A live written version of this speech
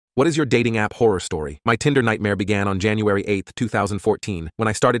What is your dating app horror story? My Tinder nightmare began on January 8, 2014, when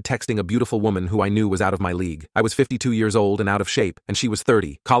I started texting a beautiful woman who I knew was out of my league. I was 52 years old and out of shape, and she was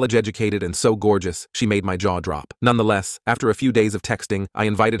 30, college-educated and so gorgeous, she made my jaw drop. Nonetheless, after a few days of texting, I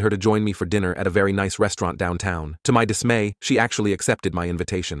invited her to join me for dinner at a very nice restaurant downtown. To my dismay, she actually accepted my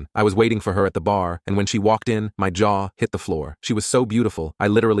invitation. I was waiting for her at the bar, and when she walked in, my jaw hit the floor. She was so beautiful, I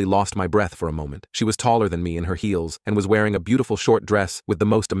literally lost my breath for a moment. She was taller than me in her heels, and was wearing a beautiful short dress with the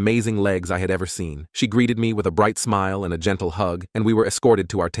most amazing legs I had ever seen. She greeted me with a bright smile and a gentle hug, and we were escorted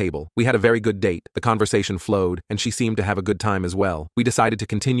to our table. We had a very good date, the conversation flowed, and she seemed to have a good time as well. We decided to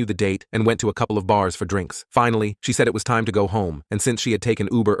continue the date and went to a couple of bars for drinks. Finally, she said it was time to go home, and since she had taken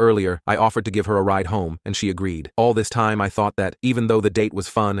Uber earlier, I offered to give her a ride home, and she agreed. All this time I thought that, even though the date was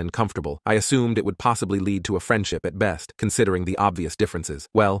fun and comfortable, I assumed it would possibly lead to a friendship at best, considering the obvious differences.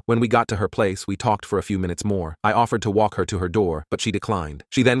 Well, when we got to her place, we talked for a few minutes more. I offered to walk her to her door, but she declined.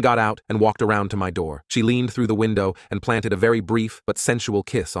 She then got out and walked around to my door. She leaned through the window and planted a very brief but sensual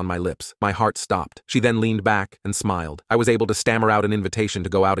kiss on my lips. My heart stopped. She then leaned back and smiled. I was able to stammer out an invitation to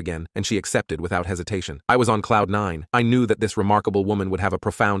go out again, and she accepted without hesitation. I was on cloud nine. I knew that this remarkable woman would have a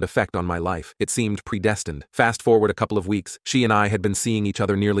profound effect on my life. It seemed predestined. Fast forward a couple of weeks, she and I had been seeing each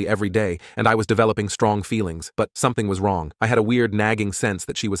other nearly every day, and I was developing strong feelings, but something was wrong. I had a weird nagging sense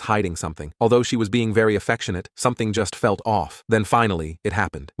that she was hiding something. Although she was being very affectionate, something just felt off. Then finally, it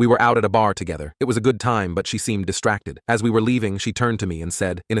happened. We were out at a bar together. It was a good time, but she seemed distracted. As we were leaving, she turned to me and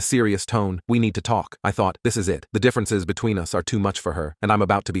said, in a serious tone, "We need to talk." I thought, this is it. The differences between us are too much for her, and I'm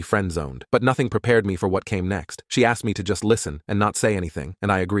about to be friend-zoned. But nothing prepared me for what came next. She asked me to just listen and not say anything,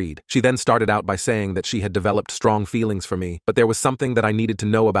 and I agreed. She then started out by saying that she had developed strong feelings for me, but there was something that I needed to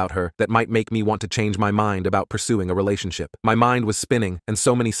know about her that might make me want to change my mind about pursuing a relationship. My mind was spinning, and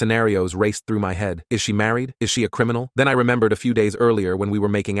so many scenarios raced through my head. Is she married? Is she a criminal? Then I remembered a few days earlier when we were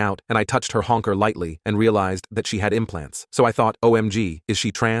making out, and I touched her honker lightly and realized that she had implants. So I thought, OMG, is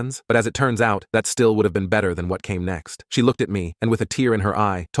she trans? But as it turns out, that still would have been better than what came next. She looked at me, and with a tear in her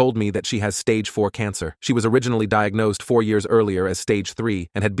eye, told me that she has stage 4 cancer. She was originally diagnosed 4 years earlier as stage 3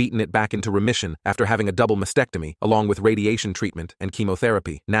 and had beaten it back into remission after having a double mastectomy, along with radiation treatment and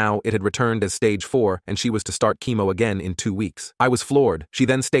chemotherapy. Now, it had returned as stage 4, and she was to start chemo again in 2 weeks. I was floored. She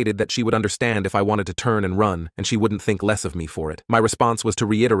then stated that she would understand if I wanted to turn and run, and she wouldn't think less of me for it. My response was to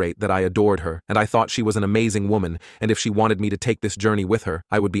reiterate that I adored her, and I thought she was an amazing woman, and if she wanted me to take this journey with her,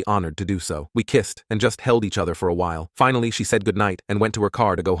 I would be honored to do so. We kissed, and just held each other for a while. Finally, she said goodnight, and went to her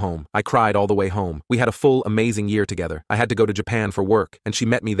car to go home. I cried all the way home. We had a full, amazing year together. I had to go to Japan for work, and she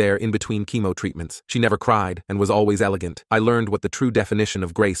met me there in between chemo treatments. She never cried, and was always elegant. I learned what the true definition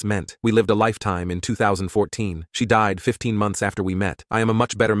of grace meant. We lived a lifetime in 2014. She died 15 months after we met. I am a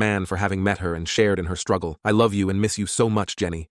much better man for having met her and shared in her struggle. I love you and miss you so much, Jenny.